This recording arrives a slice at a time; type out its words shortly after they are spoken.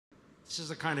This is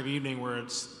the kind of evening where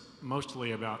it's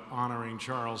mostly about honoring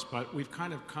Charles, but we've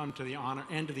kind of come to the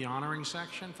end of the honoring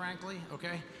section, frankly,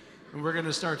 okay? And we're going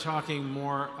to start talking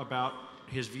more about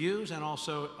his views and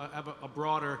also have a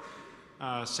broader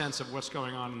sense of what's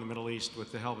going on in the Middle East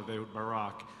with the help of Ehud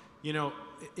Barak. You know,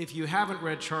 if you haven't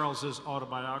read Charles's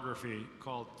autobiography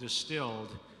called Distilled,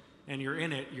 and you're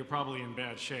in it, you're probably in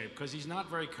bad shape, because he's not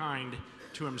very kind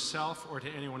to himself or to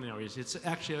anyone else. It's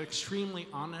actually an extremely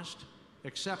honest,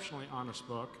 exceptionally honest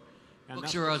book. And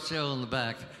books are on sale in the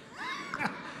back.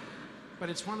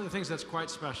 But it's one of the things that's quite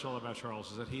special about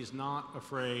Charles is that he's not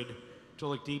afraid to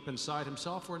look deep inside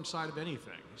himself or inside of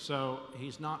anything. So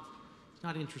he's not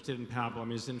interested in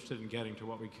pablum, he's interested in getting to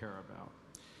what we care about.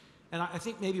 And I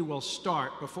think maybe we'll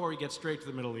start, before we get straight to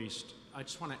the Middle East, I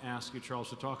just want to ask you,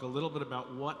 Charles, to talk a little bit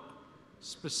about what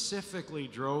specifically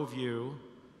drove you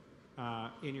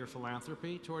in your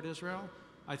philanthropy toward Israel.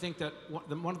 I think that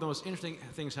one of the most interesting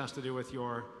things has to do with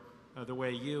the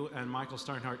way you and Michael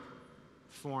Steinhardt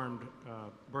formed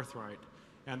Birthright.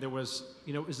 And there was,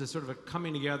 you know, it was this sort of a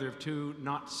coming together of two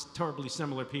not terribly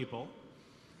similar people,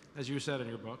 as you said in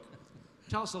your book.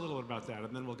 Tell us a little bit about that,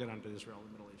 and then we'll get on to Israel and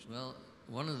the Middle East. Well,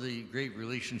 one of the great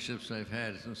relationships I've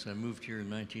had since I moved here in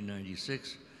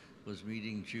 1996 was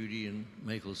meeting Judy and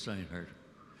Michael Steinhardt.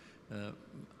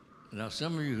 Now,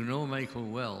 some of you who know Michael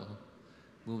well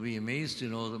will be amazed to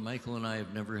know that Michael and I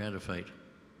have never had a fight.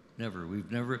 Never.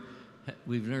 We've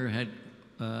never had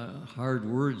hard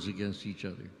words against each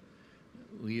other.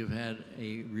 We have had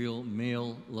a real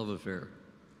male love affair.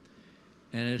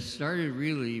 And it started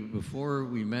really before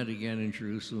we met again in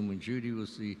Jerusalem when Judy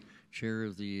was the chair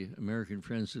of the American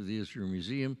Friends of the Israel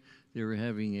Museum. They were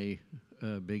having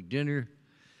a big dinner,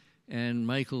 and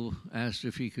Michael asked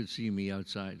if he could see me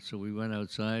outside. So we went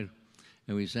outside,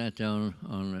 and we sat down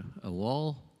on a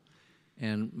wall,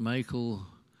 and Michael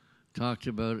talked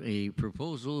about a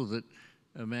proposal that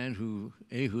a man who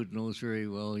Ehud knows very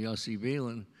well, Yossi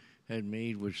Balin, had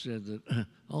made, which said that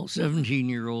all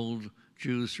 17-year-old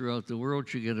Jews throughout the world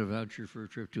should get a voucher for a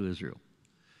trip to Israel.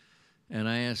 And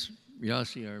I asked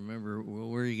Yossi, I remember, well,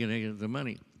 where are you going to get the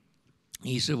money?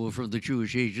 He said, well, from the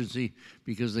Jewish Agency,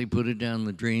 because they put it down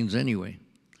the drains anyway.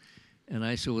 And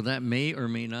I said, well, that may or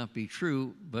may not be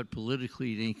true, but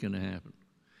politically it ain't going to happen.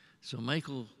 So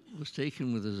Michael was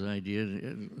taken with his idea,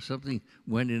 and something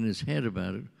went in his head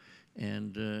about it.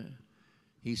 And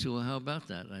he said, well, how about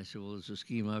that? And I said, well, it's a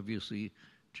scheme, obviously,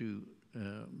 to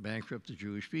bankrupt the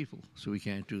Jewish people, so we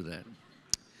can't do that.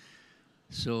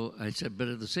 So I said, but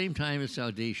at the same time, it's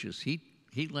audacious. He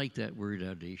liked that word,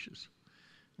 audacious.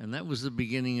 And that was the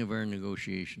beginning of our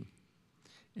negotiation.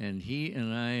 And he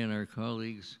and I and our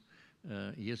colleagues,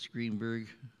 Yitz Greenberg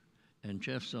and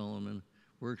Jeff Solomon,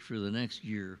 worked for the next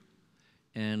year.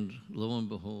 And lo and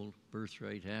behold,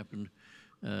 Birthright happened.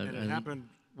 And it happened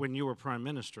when you were prime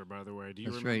minister, by the way. Do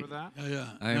you remember that? Yeah.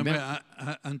 I remember,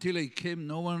 until I came,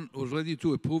 no one was ready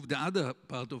to approve the other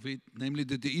part of it, namely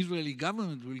that the Israeli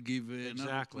government will give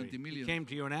another 20 million. He came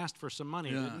to you and asked for some money,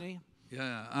 didn't he?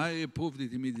 Yeah, I approved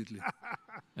it immediately.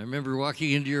 I remember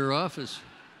walking into your office.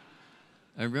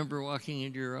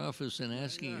 and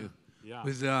asking you. Yeah.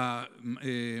 With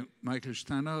Michael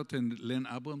Steinhardt and Len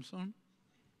Abramson.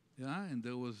 Yeah, and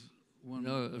there was one.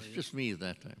 No, it was just me at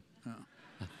that time. Oh.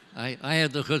 I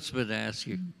had the chutzpah to ask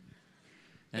you.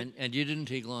 And you didn't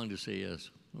take long to say yes.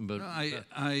 But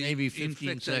no, maybe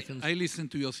 15 seconds. I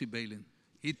listened to Yossi Balin.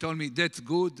 He told me, that's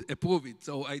good, approve it.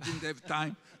 So I didn't have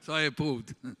time, so I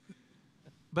approved.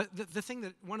 But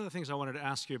one of the things I wanted to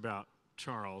ask you about,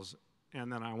 Charles,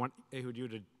 and then I want Ehud, you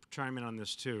to chime in on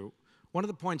this too. One of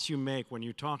the points you make when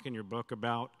you talk in your book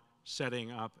about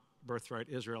setting up Birthright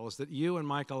Israel is that you and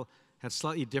Michael had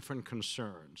slightly different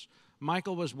concerns.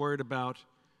 Michael was worried about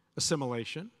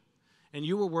assimilation, and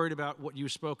you were worried about what you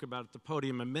spoke about at the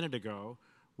podium a minute ago,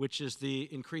 which is the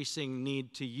increasing need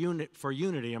for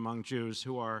unity among Jews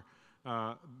who are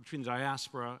between the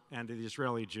diaspora and the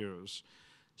Israeli Jews.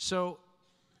 So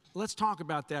let's talk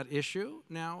about that issue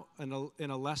now in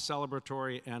a less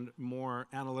celebratory and more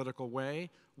analytical way.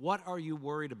 What are you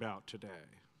worried about today?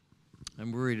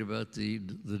 I'm worried about the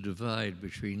divide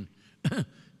between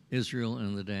Israel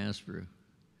and the diaspora.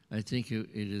 I think it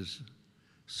is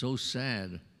so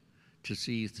sad to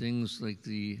see things like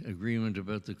the agreement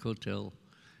about the Kotel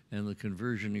and the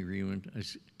conversion agreement,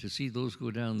 to see those go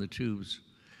down the tubes.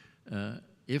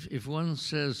 If one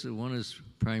says that one is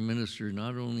prime minister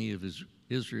not only of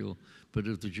Israel, but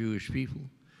of the Jewish people,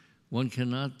 one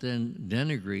cannot then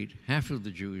denigrate half of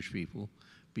the Jewish people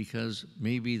because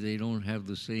maybe they don't have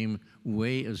the same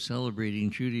way of celebrating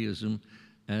Judaism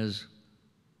as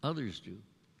others do.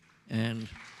 And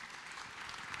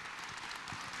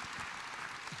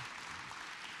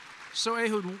So,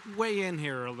 Ehud, weigh in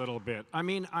here a little bit. I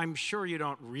mean, I'm sure you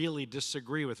don't really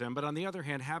disagree with him, but on the other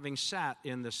hand, having sat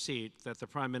in the seat that the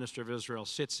Prime Minister of Israel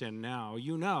sits in now,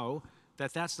 you know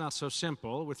that that's not so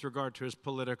simple with regard to his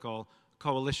political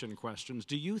coalition questions.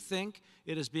 Do you think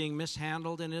it is being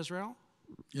mishandled in Israel?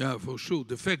 Yeah, for sure.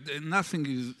 The fact that nothing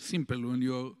is simple when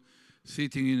you're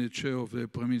sitting in a chair of the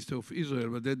Prime Minister of Israel,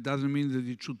 but that doesn't mean that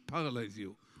it should paralyze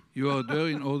you. You are there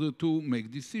in order to make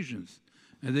decisions.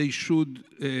 And they should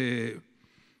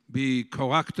be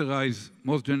characterized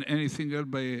more than anything else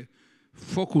by a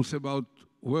focus about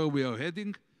where we are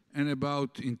heading and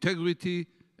about integrity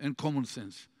and common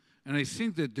sense. And I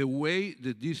think that the way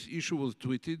that this issue was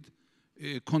treated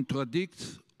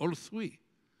contradicts all three.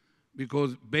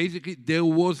 Because basically there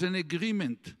was an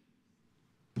agreement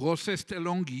processed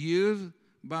along years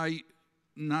by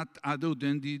not other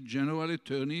than the general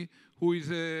attorney, who is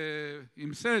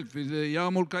himself,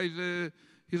 Yarmulke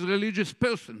is a religious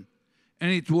person.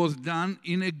 And it was done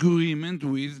in agreement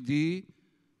with the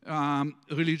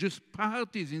religious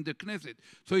parties in the Knesset.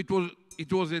 So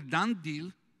it was a done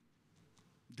deal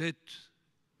that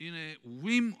in a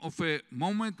whim of a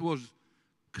moment was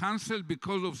cancelled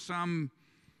because of some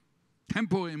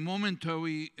temporary,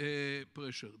 momentary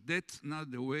pressure. That's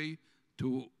not the way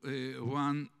to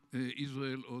run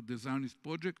Israel or the Zionist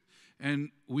project. And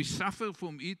we suffer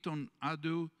from it on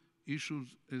other issues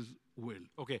as well.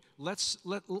 Okay,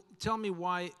 tell me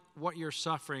what you're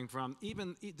suffering from,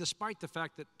 even despite the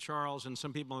fact that Charles and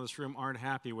some people in this room aren't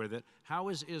happy with it. How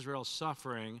is Israel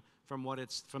suffering from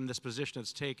this position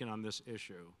it's taken on this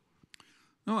issue?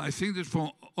 No, I think that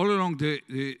for all along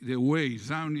the way,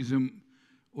 Zionism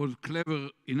was clever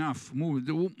enough movement,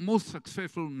 the most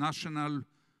successful national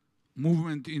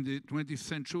movement in the 20th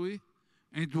century,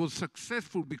 and it was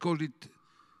successful because it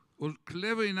was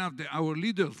clever enough that our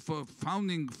leaders,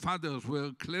 founding fathers,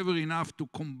 were clever enough to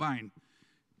combine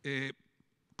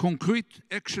concrete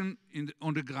action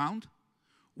on the ground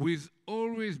with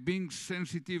always being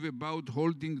sensitive about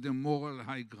holding the moral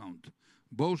high ground,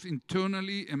 both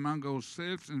internally among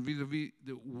ourselves and vis-a-vis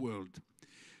the world.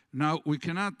 Now, we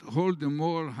cannot hold the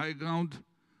moral high ground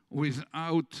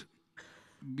without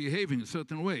behaving a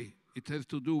certain way. It has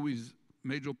to do with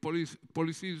major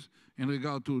policies in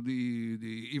regard to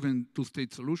the even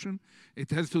two-state solution. It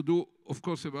has to do, of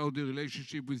course, about the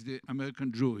relationship with the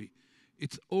American Jewry.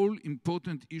 It's all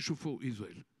important issue for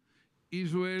Israel.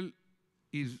 Israel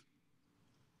is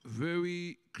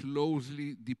very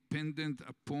closely dependent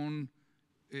upon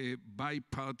a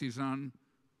bipartisan,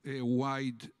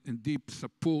 wide and deep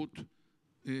support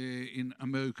in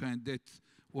America, and that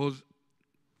was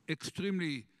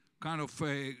extremely kind of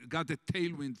got a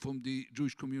tailwind from the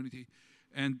Jewish community.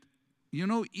 And, you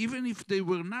know, even if they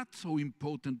were not so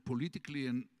important politically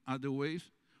in other ways,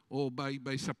 or by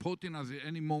supporting us at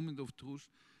any moment of truth,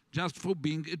 just for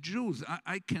being a Jews.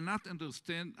 I cannot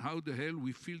understand how the hell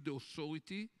we feel the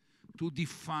authority to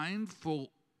define for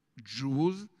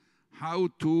Jews how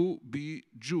to be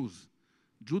Jews.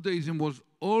 Judaism was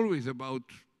always about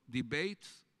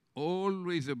debates,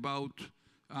 always about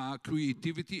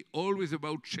creativity, always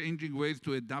about changing ways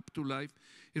to adapt to life.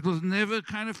 It was never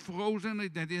kind of frozen.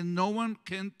 No one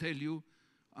can tell you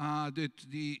that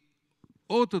the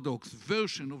Orthodox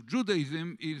version of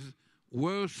Judaism is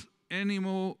worth any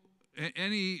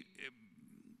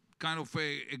kind of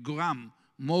a gram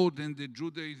more than the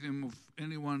Judaism of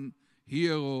anyone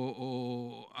here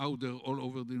or out there all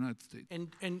over the United States.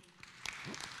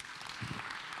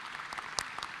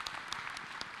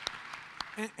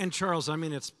 And Charles, I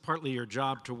mean, it's partly your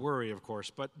job to worry, of course,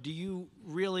 but do you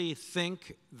really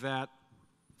think that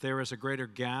there is a greater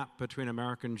gap between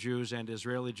American Jews and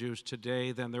Israeli Jews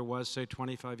today than there was, say,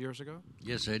 25 years ago?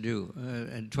 Yes, I do.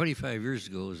 And 25 years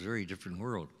ago was a very different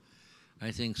world. I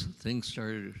think things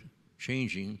started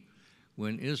changing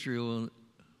when Israel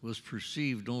was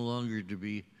perceived no longer to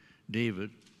be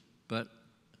David, but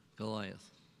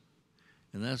Goliath.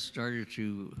 And that started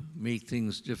to make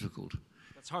things difficult.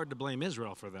 It's hard to blame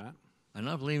Israel for that. I'm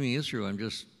not blaming Israel. I'm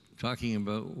just talking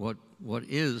about what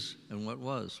is and what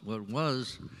was. What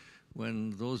was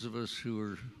when those of us who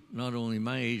were not only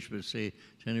my age, but say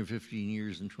 10 or 15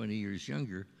 years and 20 years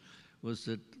younger, was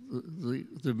that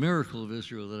the miracle of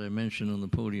Israel that I mentioned on the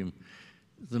podium,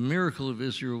 the miracle of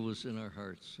Israel was in our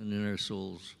hearts and in our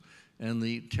souls. And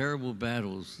the terrible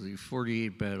battles, the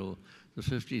 48 battle, the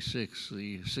 56,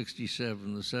 the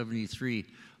 67, the 73,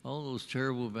 all those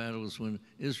terrible battles when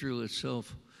Israel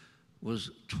itself was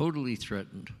totally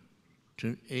threatened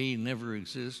to A, never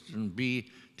exist, and B,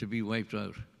 to be wiped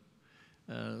out.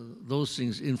 Those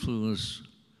things influence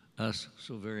us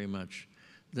so very much.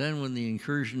 Then when the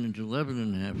incursion into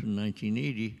Lebanon happened in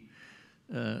 1980,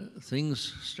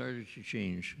 things started to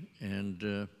change.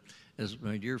 And as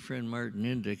my dear friend Martin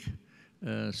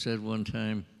Indyk said one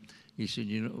time, he said,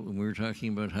 you know, when we were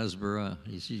talking about Hasbara,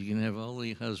 he said, you can have all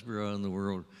the Hasbara in the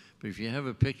world, but if you have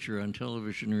a picture on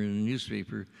television or in a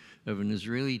newspaper of an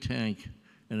Israeli tank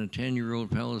and a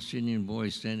 10-year-old Palestinian boy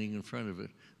standing in front of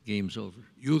it, game's over.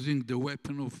 Using the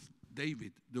weapon of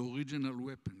David, the original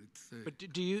weapon. But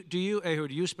do you,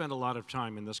 Ehud, you spend a lot of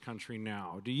time in this country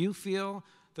now. Do you feel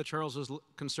that Charles's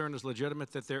concern is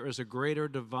legitimate, that there is a greater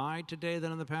divide today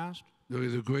than in the past? There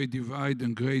is a great divide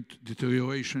and great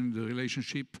deterioration in the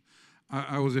relationship.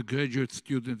 I was a graduate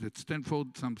student at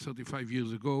Stanford some 35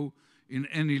 years ago. In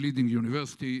any leading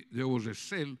university, there was a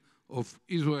cell of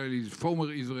Israelis, former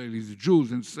Israelis,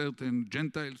 Jews, and certain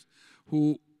Gentiles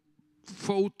who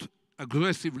fought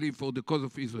aggressively for the cause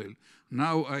of Israel.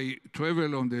 Now I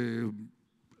travel on the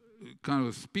kind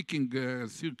of speaking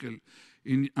circle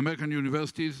in American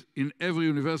universities. In every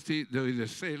university, there is a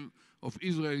cell of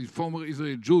Israelis, former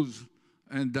Israeli Jews,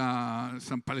 and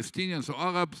some Palestinians or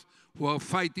Arabs who are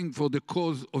fighting for the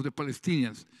cause of the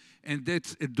Palestinians. And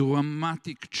that's a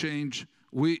dramatic change.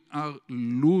 We are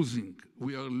losing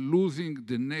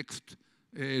the next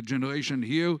generation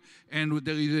here, and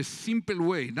there is a simple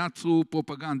way, not through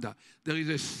propaganda, there is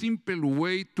a simple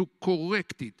way to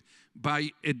correct it by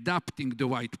adapting the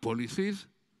right policies,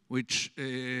 which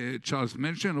Charles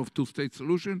mentioned, of two-state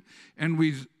solution, and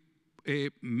with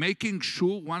making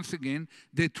sure, once again,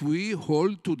 that we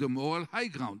hold to the moral high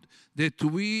ground, that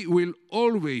we will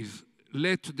always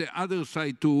let the other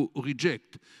side to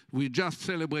reject. We just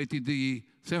celebrated the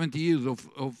 70 years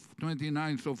of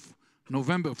 29th of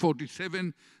November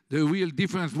 47. The real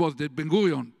difference was that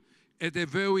Ben-Gurion, at a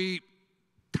very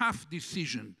tough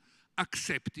decision,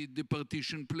 accepted the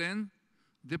partition plan.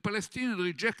 The Palestinians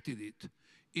rejected it.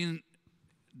 In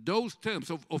those terms,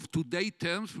 of today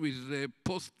terms, with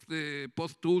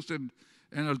post-truth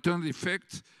and alternative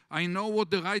facts, I know what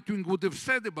the right wing would have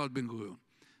said about Ben-Gurion.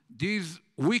 This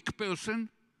weak person,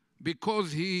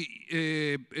 because he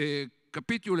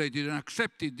capitulated and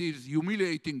accepted this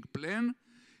humiliating plan,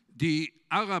 the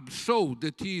Arabs saw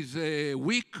that he is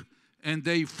weak, and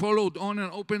they followed on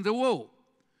and opened the war.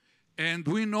 And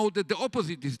we know that the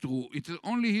opposite is true. It's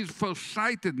only his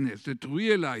farsightedness that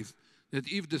realized that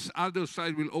if this other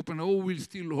side will open a war, we'll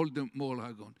still hold the moral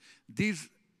high ground. This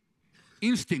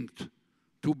instinct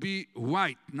to be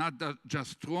right, not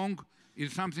just strong,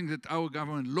 is something that our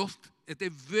government lost at a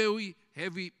very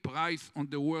heavy price on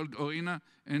the world arena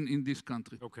and in this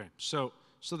country. Okay, so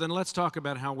then let's talk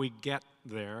about how we get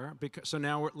there. So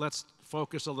now let's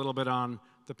focus a little bit on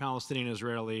the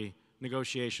Palestinian-Israeli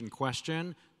negotiation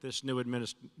question, this new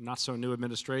not so new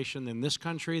administration in this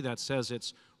country that says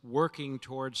it's working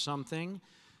towards something.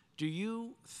 Do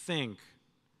you think,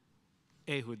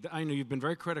 Ehud, I know you've been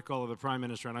very critical of the Prime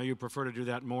Minister. I know you prefer to do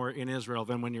that more in Israel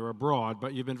than when you're abroad,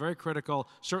 but you've been very critical,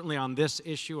 certainly on this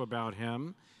issue about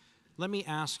him. Let me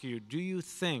ask you, do you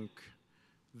think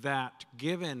that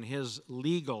given his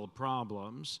legal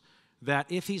problems, that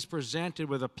if he's presented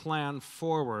with a plan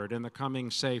forward in the coming,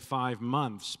 say, 5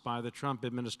 months by the Trump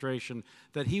administration,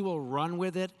 that he will run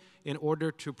with it in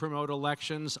order to promote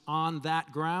elections on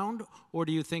that ground? Or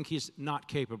do you think he's not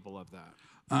capable of that?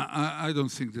 I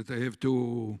don't think that I have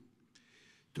to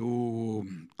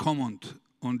comment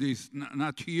on this,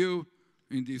 not here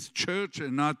in this church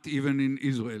and not even in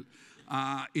Israel.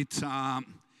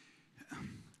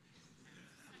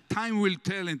 Time will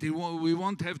tell, and we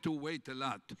won't have to wait a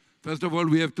lot. First of all,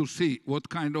 we have to see what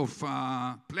kind of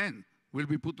plan will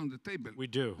be put on the table. We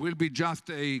do. Will be just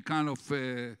a kind of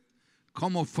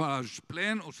camouflage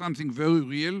plan or something very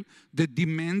real that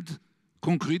demand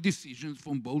concrete decisions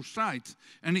from both sides.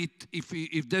 And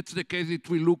if that's the case, it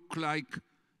will look like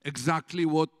exactly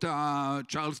what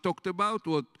Charles talked about,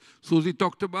 what Susie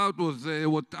talked about, was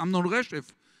what Amnon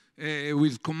Reshev,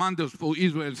 with commanders for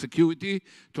Israel security,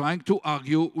 trying to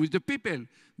argue with the people.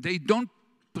 They don't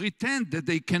pretend that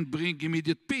they can bring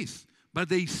immediate peace, but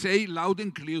they say loud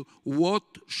and clear what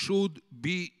should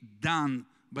be done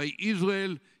by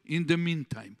Israel in the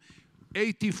meantime.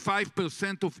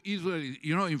 85% of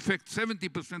Israelis, in fact,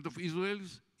 70% of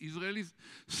Israelis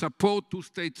support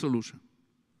two-state solution.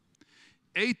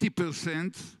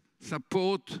 80%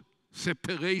 support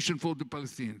separation for the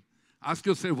Palestinians. Ask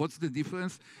yourself, what's the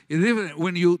difference?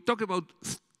 When you talk about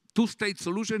two-state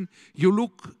solution, you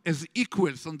look as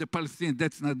equals on the Palestinians.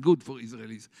 That's not good for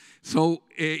Israelis. So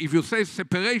if you say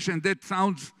separation, that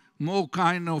sounds more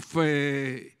kind of,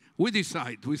 we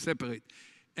decide, we separate.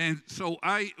 And so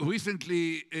I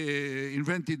recently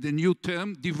invented a new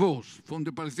term, divorce, from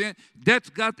the Palestinians. That's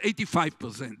got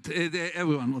 85%.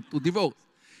 Everyone wants to divorce.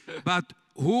 But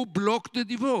who blocked the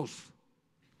divorce?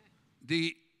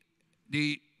 The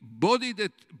body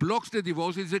that blocks the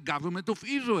divorce is the government of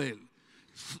Israel.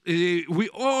 We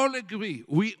all agree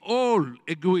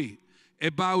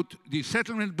about the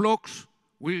settlement blocks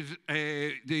with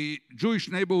the Jewish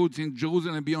neighborhoods in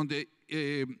Jerusalem beyond the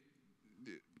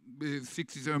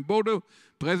 67 border,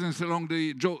 presence along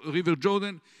the River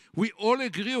Jordan. We all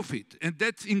agree of it, and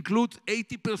that includes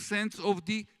 80% of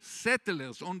the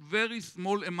settlers on very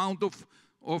small amount of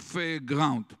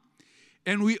ground.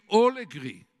 And we all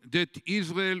agree that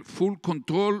Israel full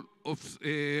control of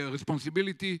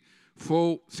responsibility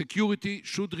for security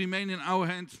should remain in our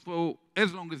hands for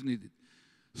as long as needed.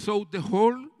 So the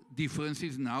whole difference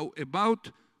is now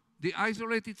about the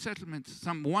isolated settlements,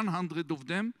 some 100 of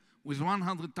them with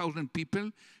 100,000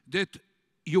 people that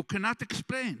you cannot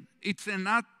explain. It's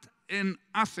not an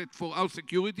asset for our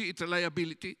security, it's a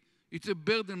liability. It's a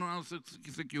burden on our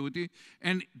security,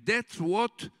 and that's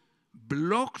what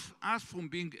blocks us from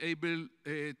being able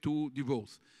to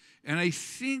divorce. And I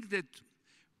think that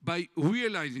by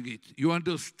realizing it, you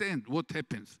understand what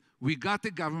happens. We got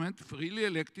a government freely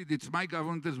elected, it's my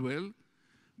government as well,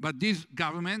 but this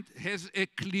government has a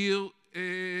clear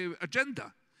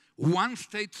agenda. One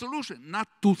state solution, not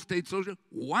two state solution,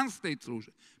 one state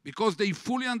solution. Because they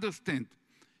fully understand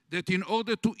that in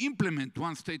order to implement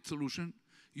one state solution,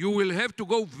 you will have to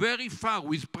go very far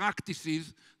with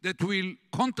practices that will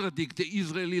contradict the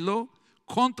Israeli law,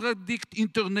 contradict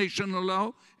international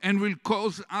law, and will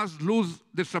cause us lose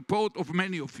the support of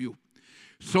many of you.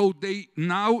 So they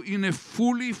now in a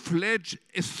fully fledged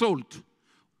assault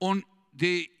on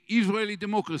the Israeli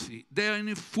democracy. They are in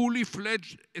a fully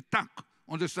fledged attack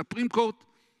on the Supreme Court,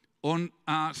 on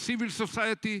civil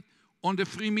society, on the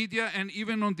free media, and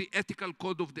even on the ethical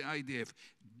code of the IDF.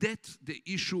 That's the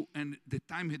issue, and the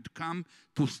time had come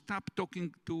to stop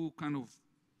talking too kind of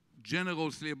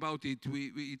generously about it.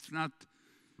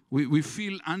 We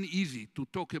feel uneasy to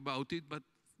talk about it, but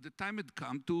the time had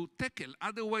come to tackle.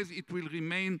 Otherwise, it will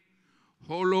remain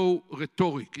hollow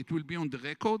rhetoric. It will be on the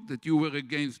record that you were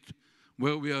against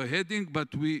where we are heading,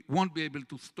 but we won't be able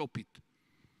to stop it.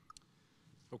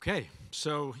 Okay,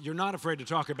 so you're not afraid to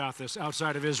talk about this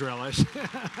outside of Israel.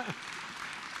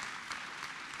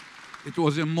 It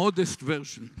was a modest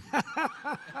version.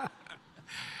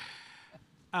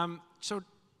 So,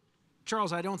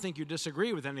 Charles, I don't think you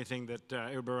disagree with anything that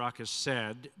Ehud Barak has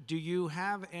said. Do you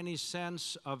have any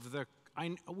sense of the...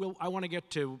 I want to get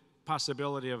to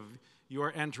possibility of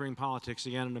your entering politics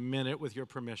again in a minute with your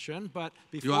permission, but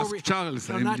before you ask Charles.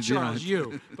 No, not Charles,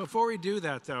 you. Before we do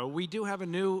that, though, we do have a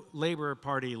new Labour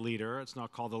Party leader. It's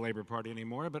not called the Labour Party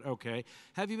anymore, but okay.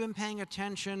 Have you been paying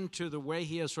attention to the way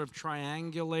he has sort of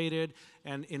triangulated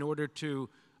and in order to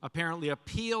apparently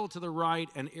appeal to the right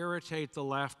and irritate the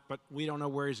left, but we don't know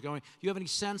where he's going? Do you have any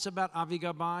sense about Avi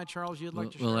Gabai, Charles, you'd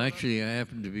like to share? Well, actually, I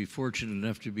happen to be fortunate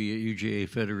enough to be at UJA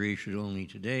Federation only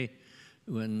today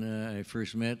when I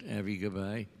first met Avi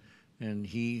Gabai, and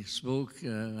he spoke,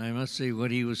 I must say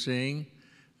what he was saying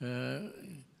hit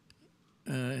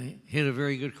a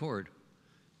very good chord.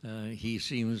 He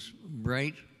seems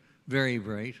bright, very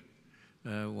bright,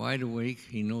 wide awake.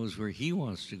 He knows where he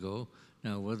wants to go.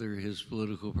 Now, whether his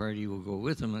political party will go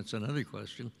with him, that's another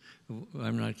question.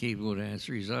 I'm not capable to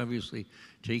answer. He's obviously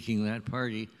taking that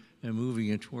party and moving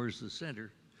it towards the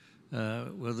center.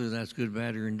 Whether that's good,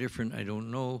 bad, or indifferent, I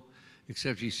don't know,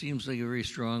 except he seems like a very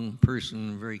strong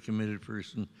person, a very committed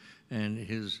person, and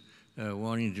his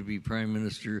wanting to be prime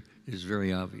minister is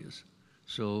very obvious.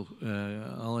 So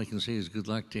all I can say is good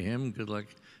luck to him, good luck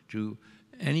to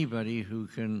anybody who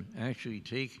can actually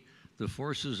take the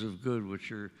forces of good,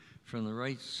 which are from the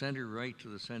right, center right to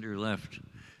the center left,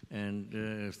 and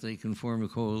if they can form a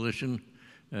coalition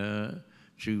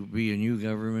to be a new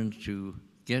government, to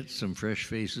get some fresh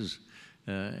faces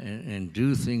and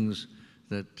do things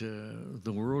that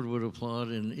the world would applaud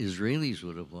and Israelis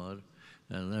would applaud,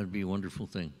 that would be a wonderful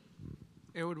thing.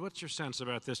 Ehud, what's your sense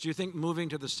about this? Do you think moving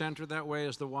to the center that way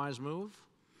is the wise move?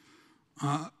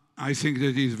 I think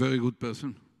that he's a very good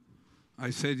person. I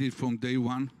said it from day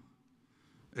one.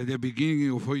 At the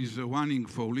beginning of his running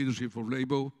for leadership of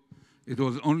Labour, it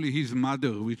was only his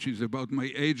mother, which is about my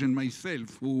age and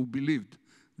myself, who believed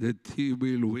that he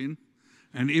will win.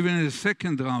 And even in the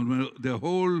second round, the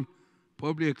whole,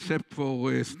 probably except for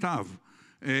Stav,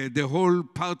 the whole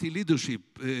party leadership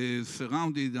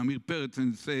surrounded Amir Peretz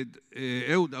and said,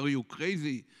 Ehud, are you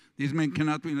crazy? This man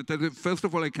cannot win. First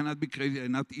of all, I cannot be crazy.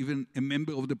 I'm not even a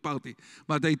member of the party.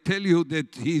 But I tell you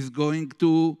that he's going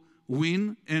to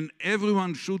win, and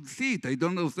everyone should see it. I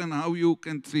don't understand how you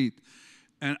can see it.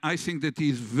 And I think that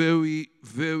he's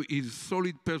he's a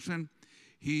solid person.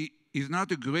 He is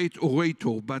not a great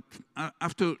orator, but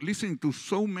after listening to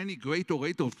so many great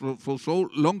orators for so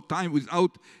long time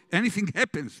without anything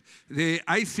happens,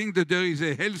 I think that there is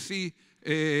a healthy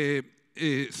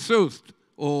thirst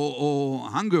or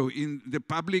hunger in the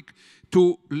public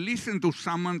to listen to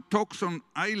someone talks on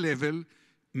eye level,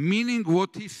 meaning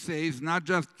what he says, not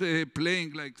just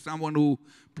playing like someone who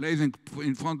plays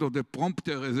in front of the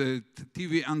prompter as a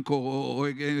TV anchor or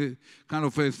kind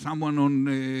of someone on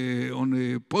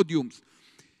podiums.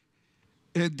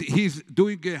 And he's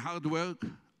doing hard work.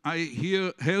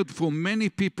 I heard from many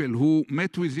people who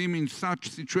met with him in such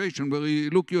situation where he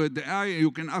look you at the eye and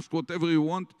you can ask whatever you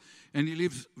want, and he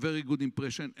leaves very good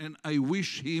impression. And I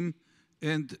wish him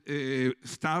and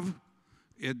Stav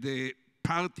at the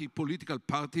political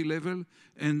party level,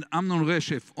 and Amnon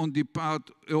Reshef on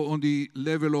the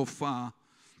level of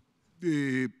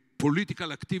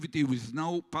political activity with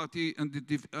no party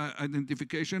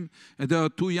identification. And there are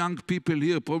two young people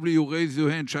here, probably you raise your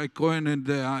hand, Shai Cohen and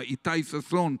Itai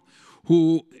Sasson,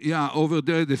 who, over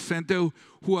there at the center,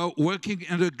 who are working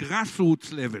at a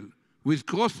grassroots level with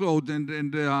Crossroads and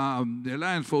the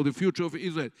Alliance for the Future of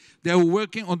Israel. They are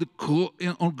working on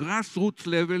grassroots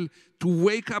level to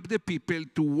wake up the people,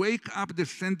 to wake up the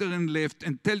center and left,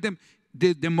 and tell them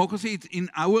the democracy is in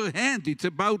our hand. It's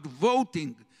about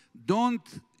voting. Don't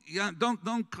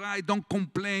cry, don't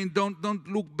complain, don't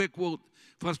look backward,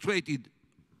 frustrated.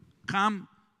 Come,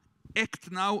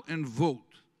 act now, and vote.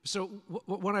 So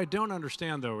what I don't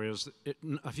understand, though, is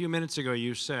a few minutes ago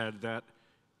you said that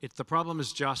the problem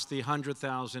is just the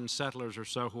 100,000 settlers or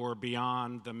so who are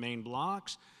beyond the main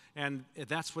blocks, and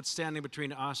that's what's standing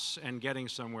between us and getting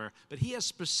somewhere. But he has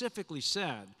specifically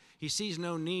said he sees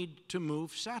no need to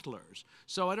move settlers.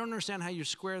 So I don't understand how you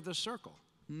square the circle.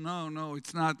 No,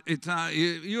 it's not.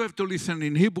 You have to listen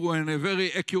in Hebrew in a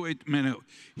very accurate manner.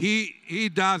 He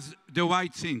does the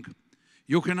right thing.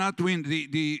 You cannot win.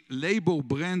 The Labor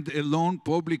brand alone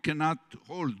probably cannot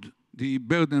hold the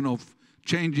burden of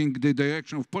changing the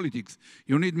direction of politics.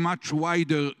 You need much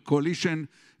wider coalition.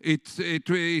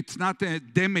 It's not a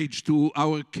damage to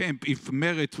our camp if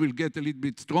Meretz will get a little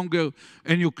bit stronger,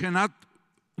 and you cannot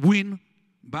win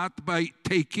but by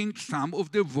taking some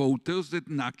of the voters that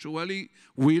naturally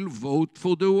will vote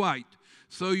for the right.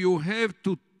 So you have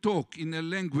to talk in a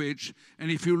language,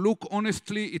 and if you look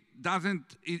honestly,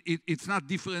 it's not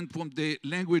different from the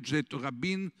language that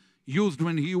Rabin used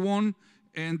when he won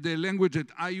and the language that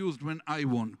I used when I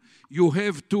won. You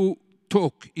have to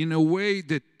talk in a way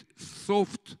that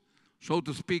soft, so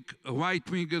to speak,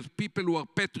 right-wingers, people who are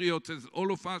patriots as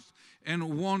all of us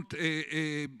and want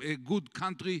a good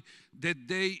country, that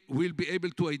they will be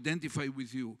able to identify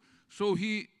with you. So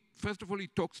first of all, he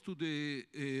talks to the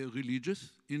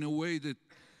religious in a way that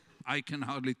I can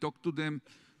hardly talk to them,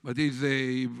 but he's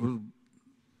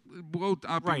brought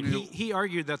up. Right. He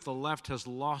argued that the left has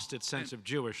lost its sense of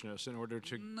Jewishness in order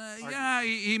to. Yeah,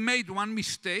 he made one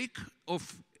mistake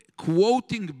of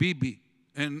quoting Bibi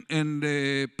and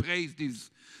praised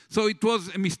his. So it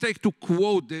was a mistake to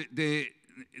quote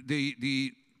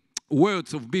the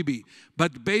words of Bibi.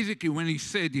 But basically, when he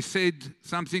said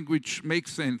something which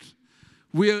makes sense.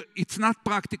 It's not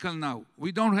practical now.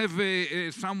 We don't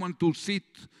have someone to sit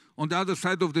on the other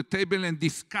side of the table and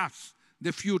discuss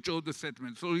the future of the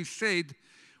settlement. So he said,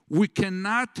 we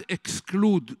cannot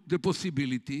exclude the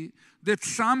possibility that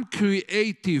some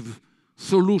creative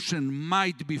solution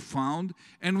might be found,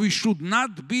 and we should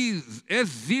not be as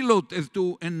zealot as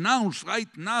to announce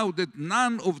right now that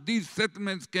none of these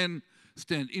settlements can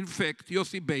stand. In fact,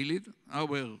 Yossi Beilid,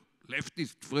 our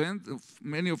leftist friend of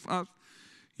many of us,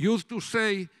 used to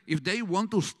say, if they want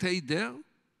to stay there,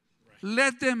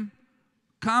 let them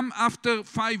come after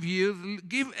 5 years,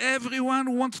 give everyone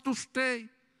who wants to stay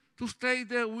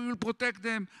there. We will protect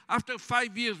them. After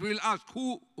 5 years, we'll ask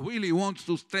who really wants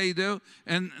to stay there,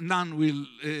 and none will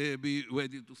be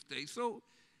ready to stay. So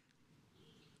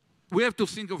we have to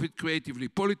think of it creatively.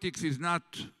 Politics is not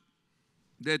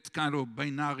that kind of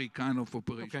binary kind of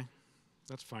operation. Okay,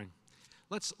 that's fine.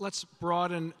 Let's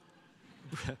broaden.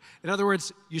 In other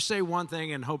words, you say one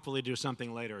thing and hopefully do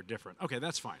something later different. Okay,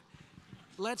 that's fine.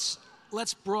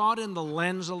 Let's broaden the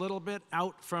lens a little bit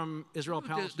out from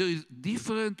Israel-Palestine. There is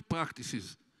different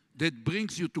practices that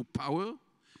brings you to power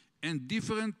and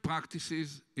different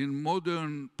practices in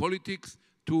modern politics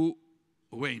to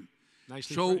reign.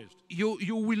 Nicely so phrased.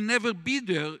 You will never be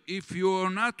there if you are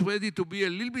not ready to be a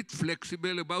little bit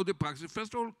flexible about the practice.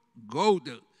 First of all, go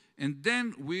there, and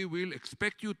then we will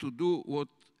expect you to do what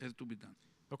has to be done.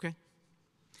 Okay.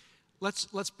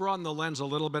 Let's broaden the lens a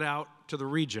little bit out to the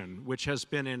region, which has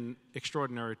been in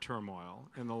extraordinary turmoil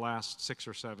in the last 6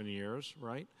 or 7 years,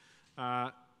 right?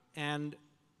 And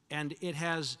it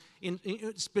has,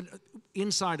 it's been,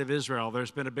 inside of Israel,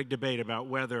 there's been a big debate about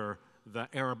whether the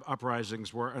Arab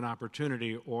uprisings were an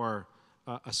opportunity or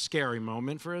a scary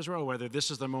moment for Israel, whether this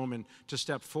is the moment to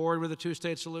step forward with a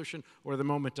two-state solution or the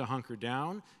moment to hunker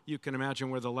down. You can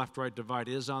imagine where the left-right divide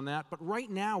is on that. But right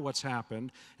now what's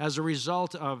happened as a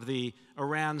result of the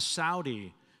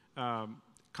Iran-Saudi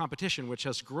competition, which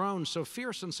has grown so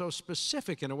fierce and so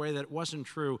specific in a way that wasn't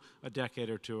true a decade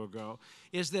or two ago,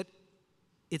 is that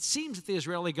it seems that the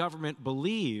Israeli government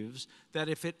believes that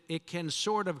if it can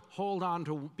sort of hold on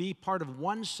to be part of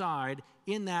one side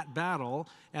in that battle,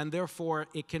 and therefore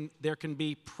there can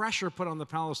be pressure put on the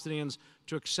Palestinians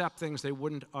to accept things they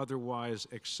wouldn't otherwise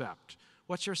accept.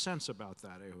 What's your sense about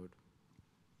that, Ehud?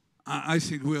 I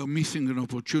think we are missing an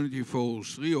opportunity for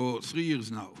 3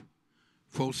 years now.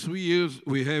 For 3 years,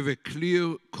 we have a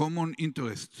clear common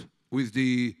interest with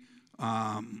the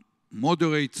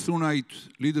moderate Sunnite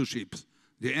leaderships,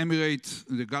 the Emirates,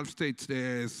 the Gulf states,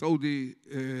 the Saudi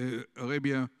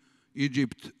Arabia,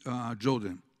 Egypt,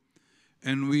 Jordan.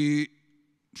 And we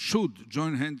should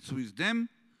join hands with them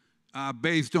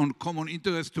based on common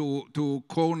interest to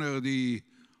corner the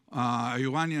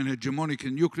Iranian hegemonic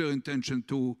and nuclear intention,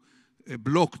 to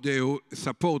block their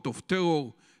support of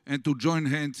terror, and to join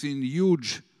hands in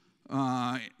huge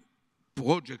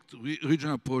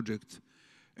regional projects.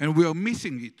 And we are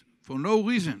missing it for no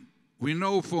reason. We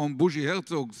know from Bougie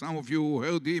Herzog, some of you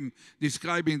heard him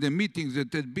describing the meetings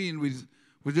that had been with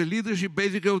the leadership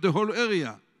basically of the whole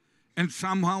area. And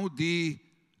somehow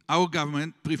our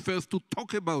government prefers to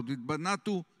talk about it, but not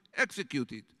to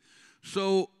execute it.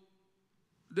 So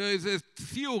there is a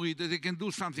theory that they can do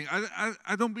something.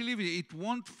 I don't believe it. It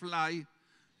won't fly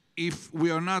if we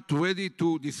are not ready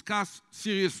to discuss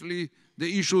seriously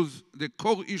the issues, the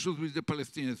core issues with the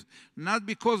Palestinians. Not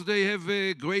because they have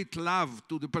a great love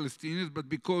to the Palestinians, but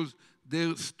because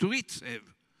their streets have.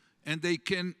 And they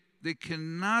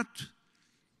cannot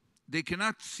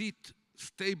sit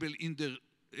stable in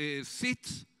their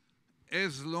seats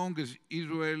as long as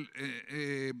Israel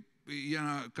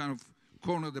kind of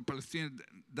corner the Palestinians,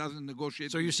 doesn't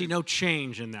negotiate. So you see no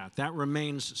change in that. That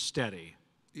remains steady.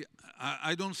 Yeah,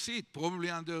 I don't see it. Probably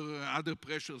under other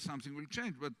pressure something will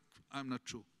change, but I'm not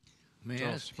sure. May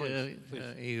I ask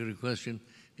Ehud a question?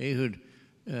 Ehud,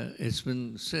 it's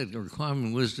been said, or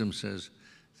common wisdom says,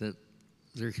 that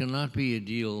there cannot be a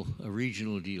deal, a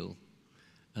regional deal,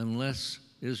 unless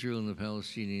Israel and the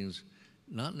Palestinians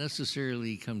not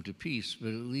necessarily come to peace, but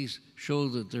at least show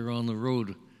that they're on the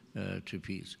road to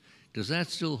peace. Does that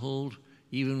still hold,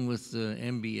 even with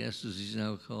MBS, as he's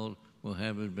now called,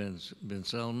 Mohammed bin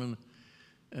Salman?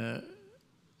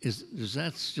 Does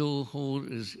that still hold,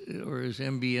 or is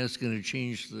MBS going to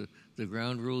change the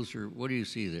ground rules, or what do you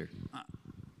see there?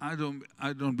 I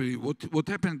don't believe. What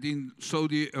happened in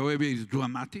Saudi Arabia is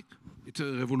dramatic. It's a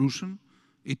revolution.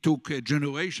 It took a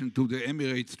generation to the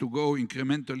Emirates to go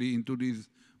incrementally into this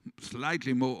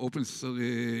slightly more open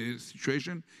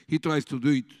situation. He tries to do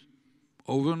it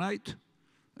overnight,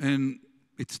 and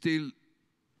it's still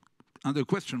under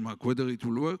question mark whether it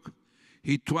will work.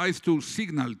 He tries to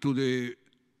signal to the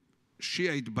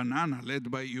Shiite banana led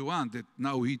by Iran that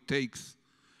now he takes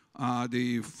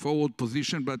the forward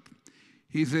position, but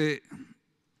he's a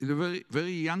very,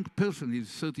 very young person. He's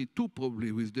 32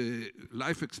 probably, with the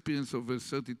life experience of a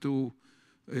 32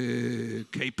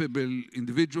 capable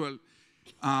individual.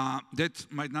 That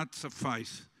might not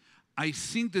suffice. I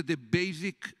think that the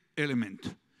basic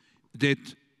element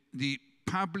that the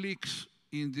publics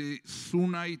in the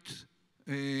Sunnite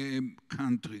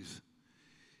countries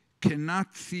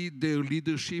cannot see their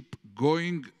leadership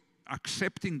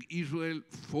accepting Israel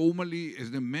formally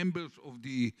as the members of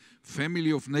the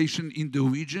family of nations in the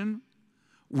region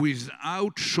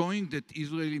without showing that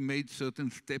Israel made certain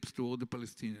steps toward the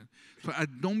Palestinians. So I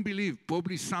don't believe,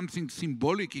 probably something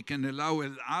symbolic, he can allow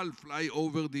El Al fly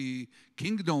over the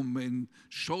kingdom and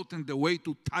shorten the way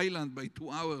to Thailand by 2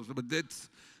 hours, but that's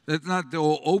not,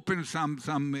 or open some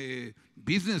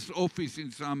business office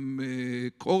in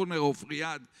some corner of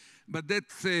Riyadh. But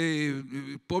that's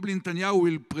probably Netanyahu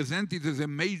will present it as a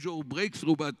major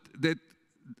breakthrough, but that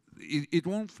it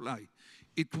won't fly.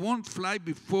 It won't fly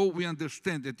before we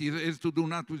understand that it has to do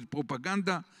not with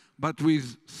propaganda, but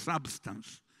with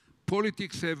substance.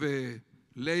 Politics have a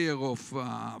layer of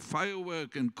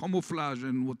firework and camouflage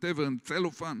and whatever and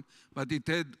cellophane, but it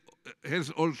has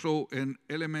also an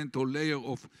element or layer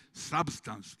of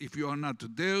substance. If you are not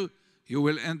there, you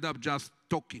will end up just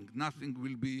talking. Nothing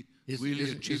will be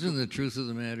really achieved. Isn't the truth of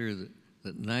the matter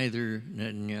that neither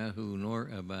Netanyahu nor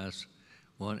Abbas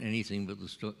want anything but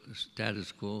the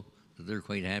status quo, that they're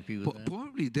quite happy with that?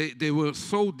 Probably. They were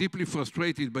so deeply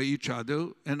frustrated by each other,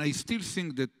 and I still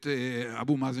think that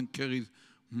Abu Mazen carries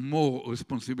more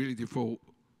responsibility for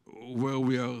where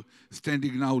we are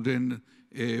standing now than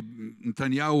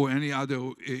Netanyahu or any other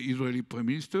Israeli prime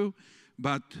minister.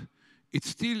 But it's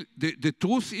still, the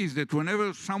truth is that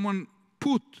whenever someone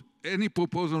put any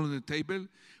proposal on the table,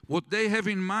 what they have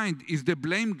in mind is the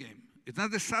blame game. It's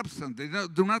not the substance. They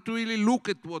do not really look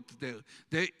at what's there.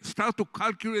 They start to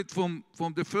calculate from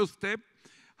the first step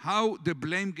how the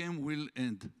blame game will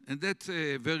end. And that's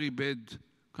a very bad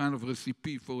kind of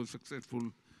recipe for a successful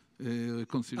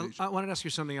reconciliation. I wanted to ask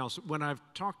you something else. When I've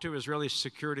talked to Israeli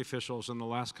security officials in the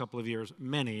last couple of years,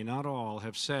 many, not all,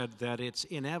 have said that it's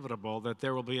inevitable that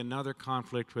there will be another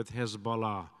conflict with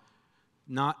Hezbollah.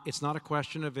 It's not a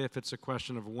question of if, it's a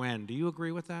question of when. Do you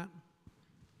agree with that?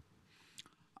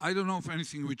 I don't know of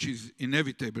anything which is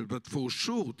inevitable, but for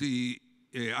sure the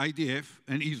IDF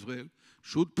and Israel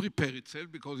should prepare itself,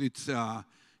 because it's,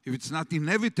 if it's not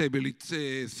inevitable, it's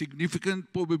a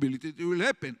significant probability it will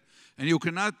happen. And you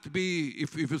cannot be,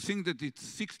 if you think that it's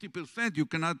 60%, you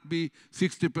cannot be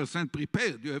 60%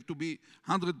 prepared. You have to be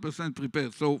 100%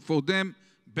 prepared. So for them,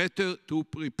 better to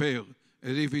prepare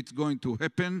as if it's going to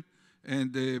happen,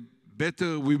 and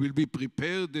better we will be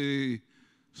prepared, the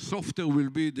softer will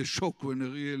be the shock when a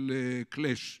real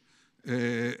clash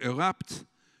erupts.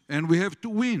 And we have to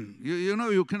win. You know,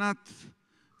 you cannot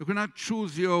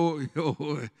choose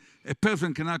a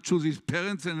person cannot choose his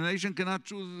parents, and a nation cannot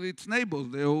choose its neighbors,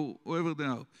 whoever they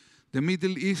are. The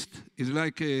Middle East is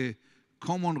like a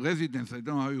common residence. I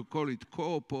don't know how you call it,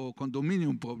 co-op or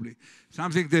condominium probably.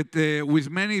 Something that with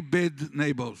many bad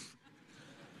neighbors.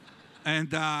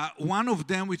 And one of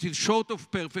them, which is short of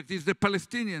perfect, is the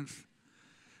Palestinians.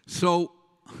 So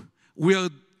we are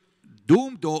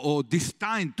doomed or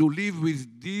destined to live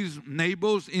with these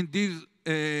neighbors in this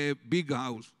big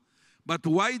house. But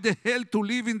why the hell to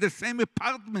live in the same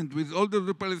apartment with all of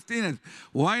the Palestinians?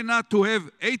 Why not to have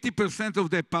 80% of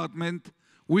the apartment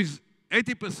with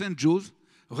 80% Jews,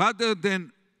 rather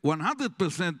than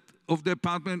 100% of the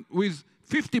apartment with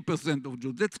 50% of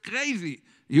Jews? That's crazy.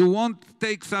 You won't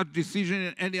take such decision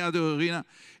in any other arena.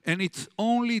 And it's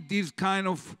only this kind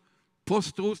of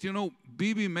post-truth. You know,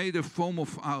 Bibi made a form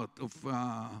of art, of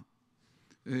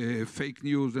fake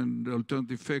news and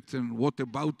alternative facts and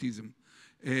whataboutism.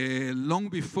 Long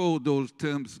before those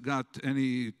terms got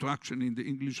any traction in the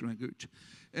English language.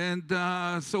 And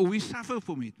so we suffer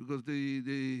from it, because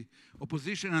the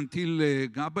opposition until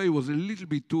Gabay was a little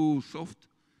bit too soft.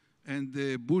 And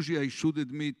Bougie, I should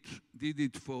admit, did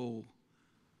it for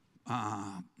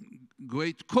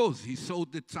great cause. He saw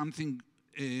that something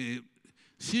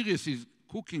serious is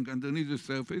cooking underneath the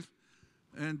surface,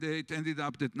 and it ended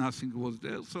up that nothing was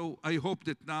there. So I hope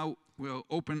that now we are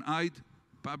open-eyed,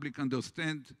 public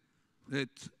understand that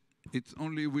it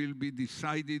only will be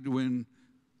decided when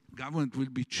government will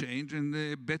be changed and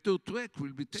a better track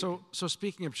will be taken. So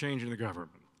speaking of changing the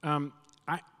government,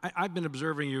 I've been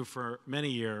observing you for many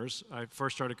years. I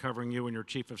first started covering you when you were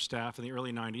chief of staff in the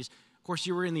early 90s. Of course,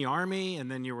 you were in the army, and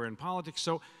then you were in politics.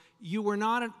 So you were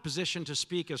not in a position to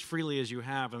speak as freely as you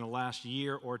have in the last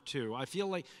year or two. I feel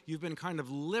like you've been kind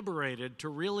of liberated to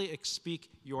really speak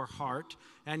your heart,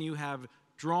 and you have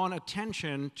drawn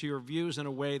attention to your views in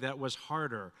a way that was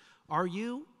harder. Are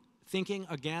you thinking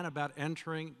again about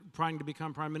trying to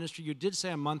become prime minister? You did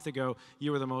say a month ago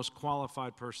you were the most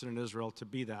qualified person in Israel to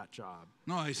be that job.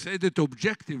 No, I said that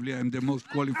objectively I'm the most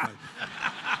qualified.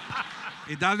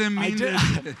 It doesn't mean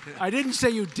that... I didn't say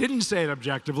you didn't say it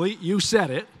objectively. You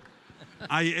said it.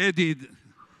 I added...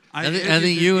 I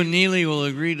think you and Neely will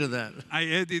agree to that. I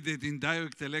added that in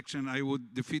direct election I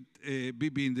would defeat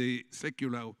Bibi in the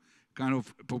secular kind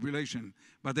of population.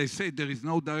 But I said there is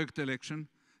no direct election.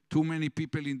 Too many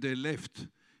people in the left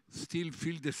still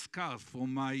feel the scars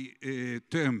from my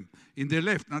term. In the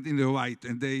left, not in the right.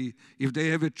 And if they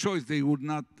have a choice, they would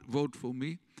not vote for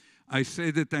me. I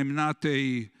say that I'm not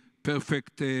a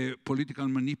perfect political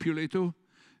manipulator.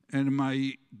 And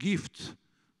my gift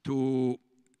to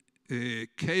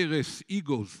careless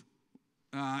egos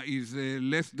is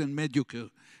less than mediocre.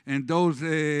 And those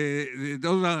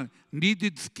are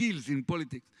needed skills in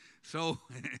politics. So,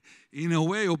 in a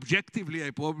way, objectively, I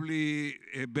probably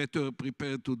better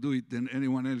prepared to do it than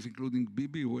anyone else, including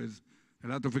Bibi, who has a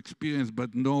lot of experience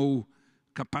but no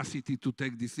capacity to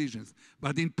take decisions.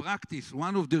 But in practice,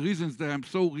 one of the reasons that I'm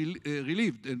so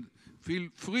relieved and feel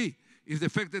free is the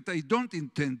fact that I don't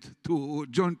intend to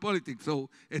join politics. So,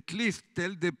 at least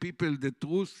tell the people the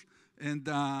truth and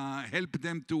help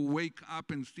them to wake up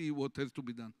and see what has to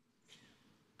be done.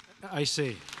 I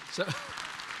see.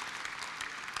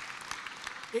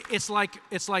 It's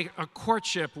like a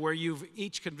courtship where you've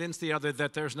each convinced the other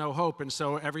that there's no hope, and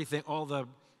so everything, all the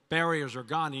barriers are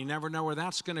gone. And you never know where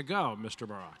that's going to go, Mr.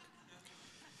 Barak.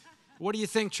 What do you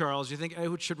think, Charles? You think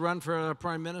Ehud should run for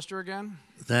prime minister again?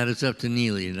 That is up to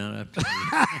Neely, not up to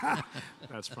me.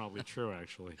 That's probably true,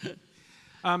 actually.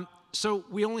 So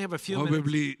we only have a few minutes.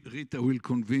 Probably Rita will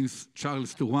convince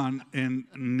Charles to run, and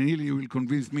Neely will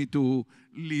convince me to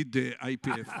lead the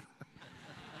IPF.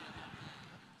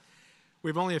 We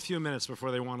have only a few minutes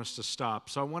before they want us to stop.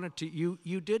 So I wanted to,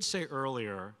 you did say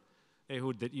earlier,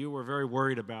 Ehud, that you were very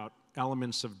worried about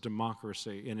elements of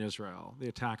democracy in Israel, the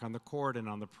attack on the court and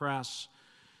on the press.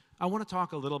 I want to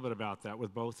talk a little bit about that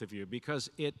with both of you because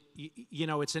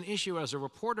it's an issue. As a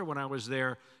reporter when I was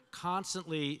there,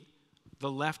 constantly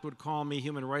the left would call me,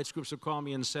 human rights groups would call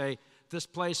me and say, this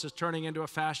place is turning into a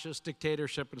fascist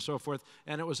dictatorship and so forth.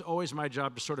 And it was always my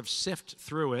job to sort of sift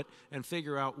through it and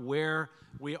figure out where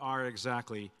we are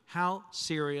exactly. How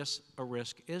serious a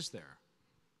risk is there?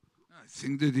 I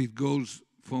think that it goes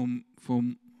from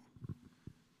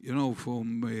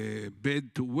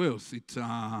bad to worse.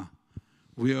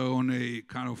 We are on a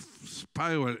kind of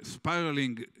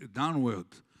spiraling downward.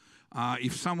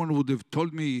 If someone would have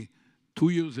told me 2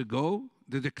 years ago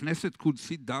that the Knesset could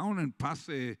sit down and pass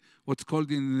what's called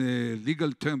in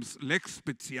legal terms lex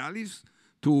specialis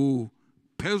to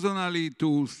personally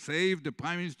to save the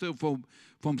prime minister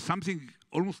from something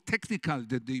almost technical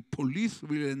that the police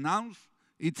will announce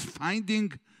its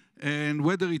finding and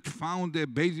whether it found a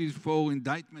basis for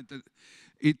indictment.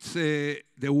 It's the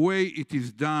way it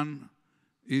is done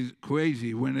is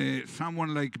crazy. When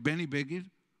someone like Benny Begin,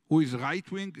 who is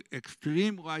right-wing,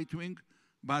 extreme right-wing,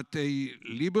 but a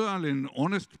liberal and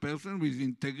honest person with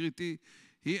integrity,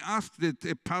 he asked that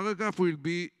a paragraph will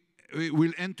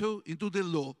enter into the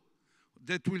law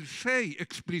that will say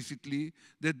explicitly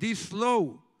that this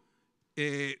law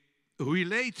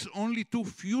relates only to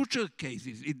future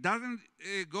cases. It doesn't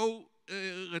go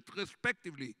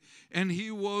retrospectively. And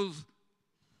he was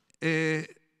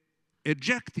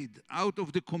ejected out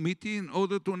of the committee in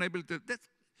order to enable that. That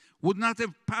would not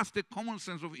have passed the common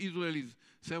sense of Israelis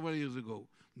several years ago.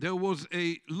 There was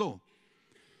a law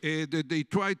that they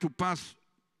tried to pass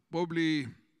probably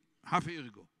half a year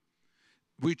ago,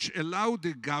 which allowed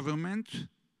the government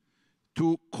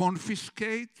to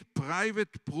confiscate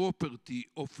private property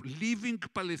of living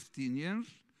Palestinians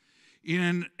in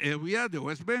an area, the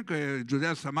West Bank,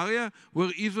 Judea, Samaria,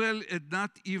 where Israel had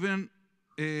not even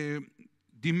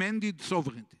demanded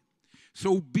sovereignty.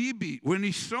 So Bibi, when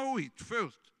he saw it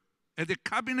first at the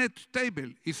cabinet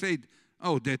table, he said,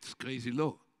 oh, that's crazy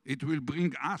law. It will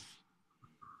bring us,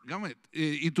 government,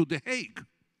 into The Hague.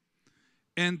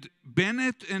 And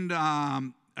Bennett and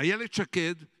Ayelet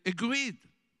Shaked agreed.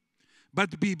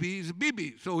 But Bibi is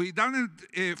Bibi, so he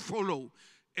doesn't follow.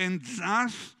 And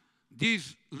thus,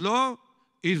 this law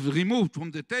is removed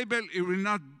from the table. It will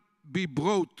not be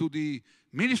brought to the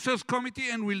Ministers' Committee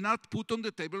and will not put on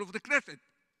the table of the Knesset,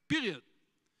 period.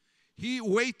 He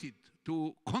waited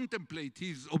to contemplate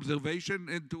his observation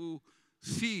and to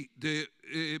see the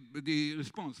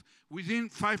response. Within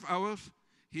 5 hours,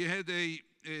 he had a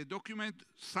document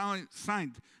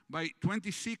signed by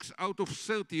 26 out of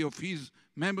 30 of his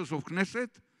members of Knesset,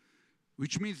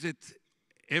 which means that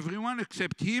everyone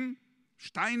except him,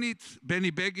 Steinitz,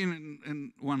 Benny Begin,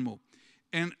 and one more,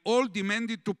 and all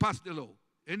demanded to pass the law.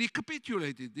 And he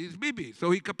capitulated. He's Bibi,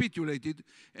 so he capitulated,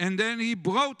 and then he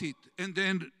brought it, and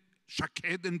then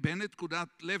Shaked and Bennett could not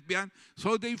left behind,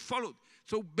 so they followed.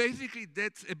 So basically,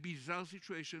 that's a bizarre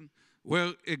situation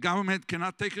where a government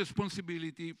cannot take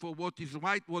responsibility for what is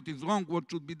right, what is wrong, what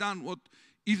should be done, what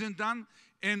isn't done,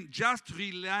 and just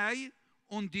rely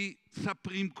on the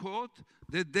Supreme Court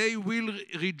that they will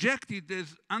reject it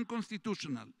as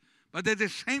unconstitutional. But at the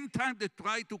same time, they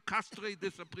try to castrate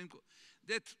the Supreme Court.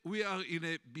 That we are in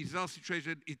a bizarre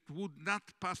situation. It would not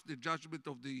pass the judgment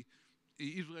of the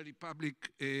Israeli public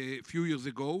a few years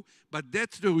ago, but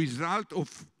that's the result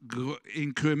of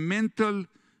incremental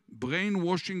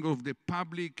brainwashing of the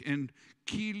public and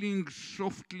killing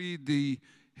softly the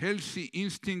healthy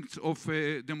instincts of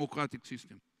a democratic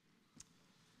system.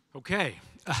 Okay.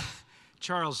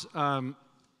 Charles,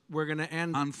 we're going to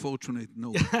end. Unfortunate,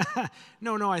 no.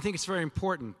 No, I think it's very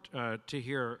important to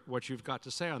hear what you've got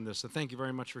to say on this. So thank you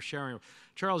very much for sharing.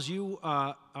 Charles, you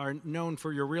are known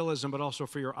for your realism, but also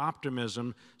for your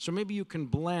optimism. So maybe you can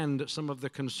blend some of the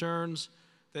concerns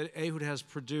that Ehud has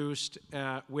produced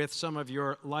with some of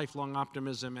your lifelong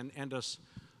optimism and end us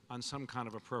on some kind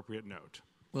of appropriate note.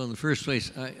 Well, in the first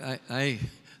place, I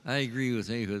agree with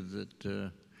Ehud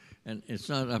that, and it's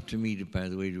not up to me, by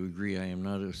the way, to agree. I am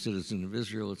not a citizen of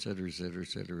Israel, et cetera, et cetera, et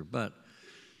cetera. But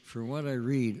For what I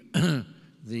read, some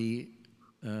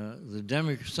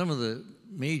of the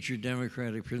major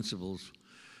democratic principles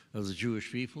of the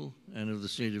Jewish people and of the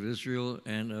state of Israel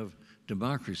and of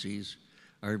democracies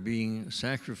are being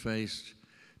sacrificed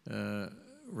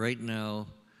right now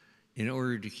in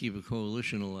order to keep a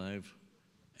coalition alive.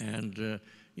 And,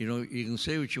 you know, you can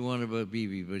say what you want about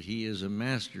Bibi, but he is a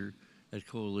master at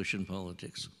coalition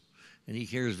politics. And he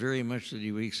cares very much that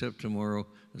he wakes up tomorrow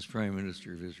as Prime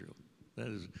Minister of Israel. That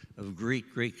is of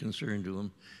great, great concern to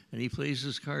him. And he plays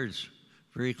his cards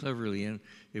very cleverly. And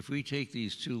if we take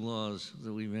these two laws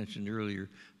that we mentioned earlier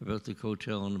about the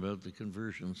Kotel and about the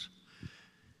conversions,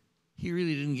 he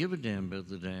really didn't give a damn about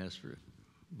the diaspora.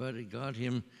 But it got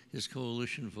him his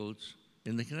coalition votes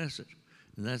in the Knesset.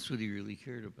 And that's what he really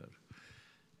cared about.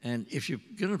 And if you're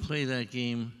going to play that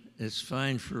game, it's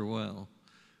fine for a while.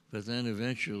 But then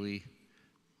eventually,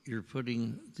 you're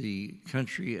putting the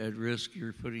country at risk,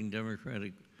 you're putting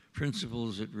democratic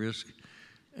principles at risk,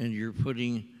 and you're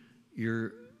putting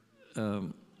your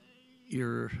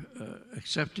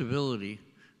acceptability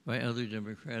by other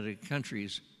democratic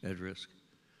countries at risk.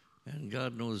 And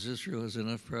God knows Israel has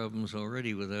enough problems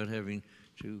already without having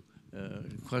to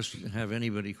have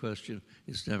anybody question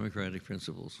its democratic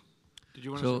principles. Did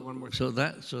you want to say one more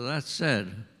thing? So that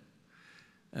said,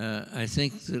 I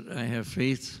think that I have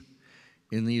faith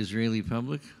in the Israeli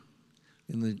public,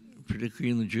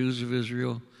 particularly in the Jews of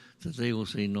Israel, that they will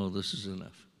say, no, this is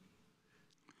enough.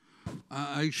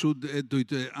 I should add to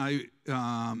it,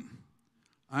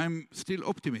 I'm still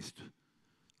optimist.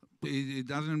 It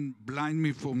doesn't blind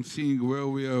me from seeing where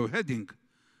we are heading,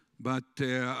 but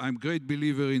I'm a great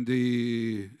believer in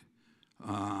the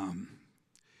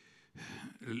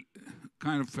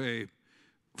kind of a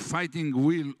fighting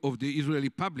will of the Israeli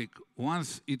public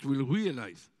once it will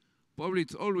realize. Probably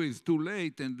it's always too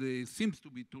late, and it seems to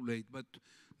be too late, but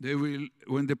they will,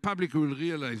 when the public will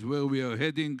realize where we are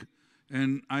heading,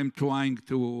 and I'm trying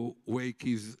to wake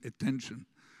his attention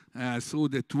through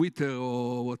the Twitter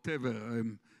or whatever.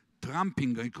 I'm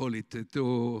trumping, I call it.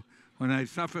 When I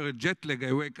suffer a jet lag,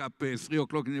 I wake up 3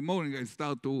 o'clock in the morning, I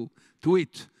start to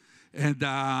tweet. And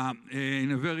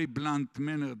in a very blunt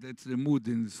manner, that's the mood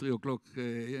in 3 o'clock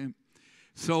a.m.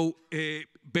 So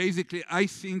basically, I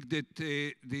think that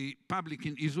the public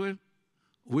in Israel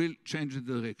will change the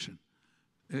direction.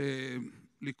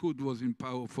 Likud was in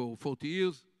power for 40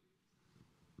 years.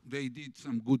 They did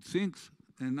some good things,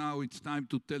 and now it's time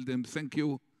to tell them, thank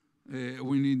you.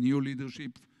 We need new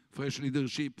leadership, fresh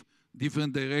leadership,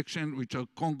 different direction, which are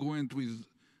congruent with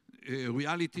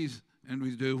realities and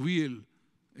with the real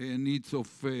needs of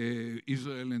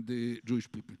Israel and the Jewish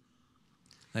people.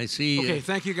 I see. Okay,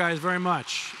 thank you guys very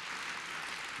much.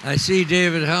 I see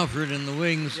David Halford in the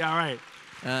wings. Yeah, right.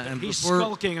 And he's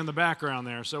skulking in the background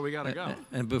there, so we got to go.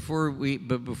 And before we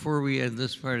end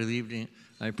this part of the evening,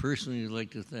 I personally would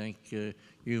like to thank you,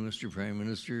 Mr. Prime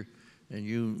Minister, and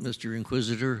you, Mr.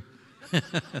 Inquisitor,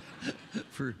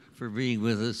 for being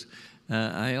with us.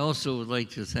 I also would like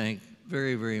to thank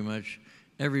very, very much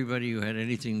everybody who had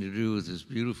anything to do with this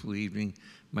beautiful evening.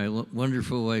 My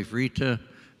wonderful wife, Rita,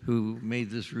 who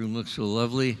made this room look so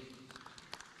lovely.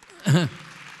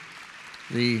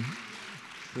 The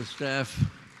staff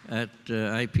at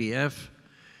IPF,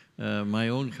 my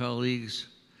own colleagues.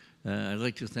 I'd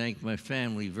like to thank my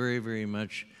family very, very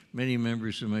much. Many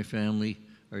members of my family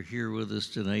are here with us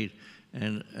tonight.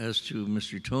 And as to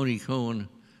Mr. Tony Cohen,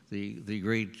 the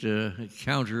great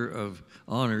counter of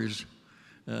honors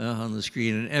on the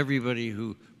screen, and everybody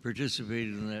who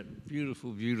participated in that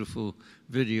beautiful, beautiful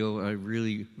video, I'm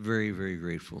really very, very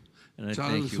grateful. And I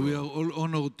thank you. Charles, we are all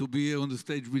honored to be here on the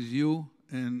stage with you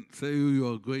and say you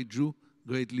are a great Jew,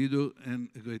 great leader, and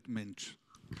a great mensch.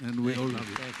 And we all love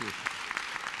you. Thank you.